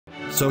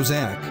So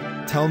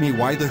Zac, tell me,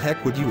 why the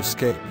heck would you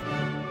escape?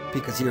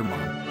 Because your mom.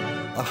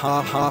 Ha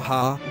ha ha,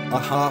 ha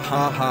ha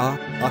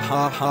ha,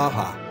 ha ha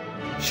ha.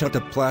 Shut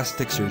up,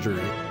 plastic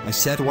surgery. I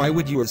said, why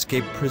would you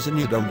escape prison,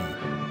 you dummy?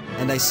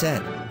 And I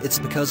said, it's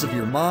because of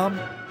your mom?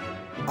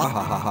 Ah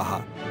ha ha ha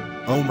ha.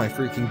 Oh my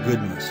freaking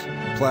goodness.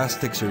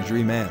 Plastic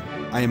surgery man,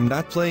 I am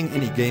not playing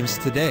any games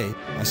today.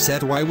 I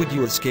said, why would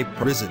you escape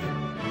prison?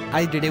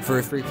 I did it for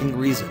a freaking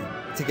reason.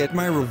 To get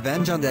my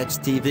revenge on that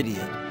Steve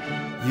idiot.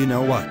 You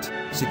know what?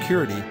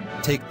 Security,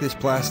 take this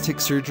plastic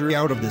surgery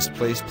out of this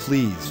place,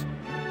 please.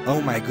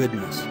 Oh my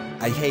goodness.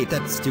 I hate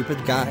that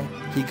stupid guy.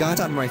 He got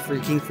on my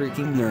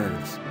freaking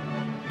nerves.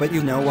 But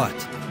you know what?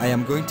 I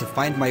am going to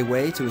find my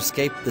way to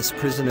escape this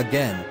prison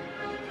again.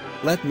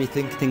 Let me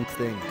think.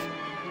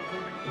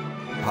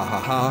 Ha ha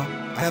ha,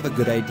 I have a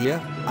good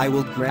idea. I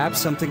will grab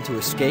something to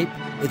escape.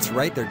 It's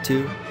right there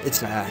too.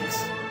 It's an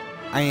axe.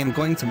 I am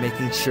going to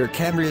making sure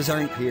cameras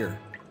aren't here.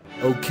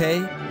 Okay,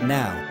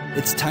 now,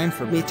 it's time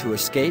for me to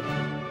escape.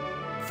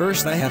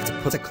 First I have to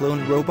put a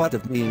clone robot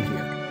of me in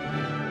here.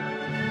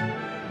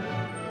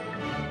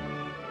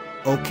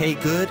 Okay,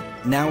 good.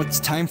 Now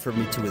it's time for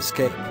me to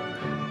escape.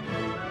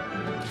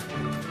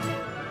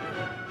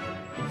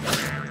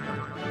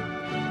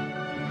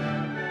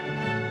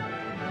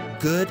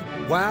 Good.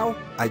 Wow,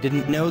 I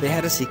didn't know they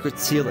had a secret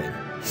ceiling.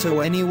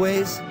 So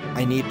anyways,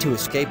 I need to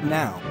escape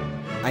now.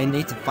 I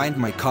need to find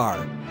my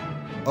car.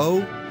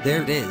 Oh,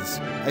 there it is.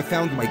 I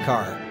found my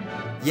car.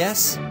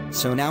 Yes,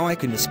 so now I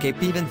can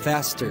escape even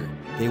faster.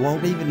 They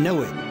won't even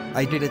know it.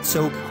 I did it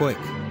so quick.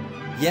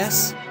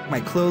 Yes,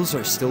 my clothes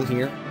are still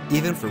here.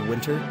 Even for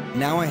winter,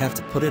 now I have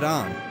to put it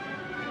on.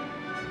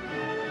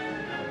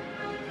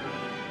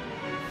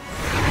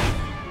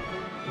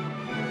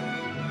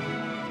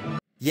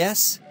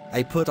 Yes,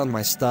 I put on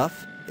my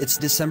stuff. It's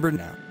December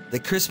now, the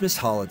Christmas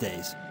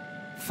holidays.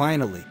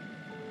 Finally.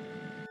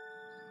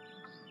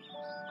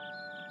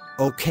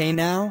 Okay,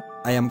 now,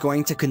 I am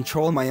going to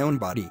control my own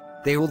body.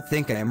 They will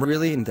think I am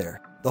really in there.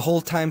 The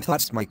whole time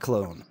that's my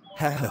clone.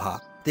 Ha ha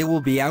ha. They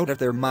will be out of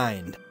their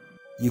mind.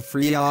 You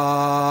freaking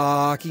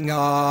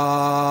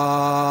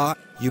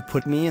You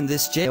put me in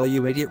this jail,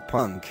 you idiot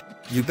punk.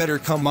 You better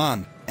come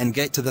on, and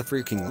get to the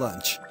freaking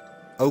lunch.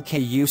 Okay,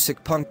 you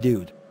sick punk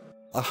dude.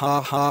 Ah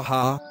ha ha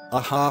ha,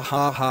 ah ha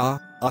ha ha,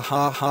 ah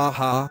ha ha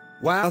ha.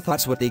 Wow,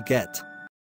 that's what they get.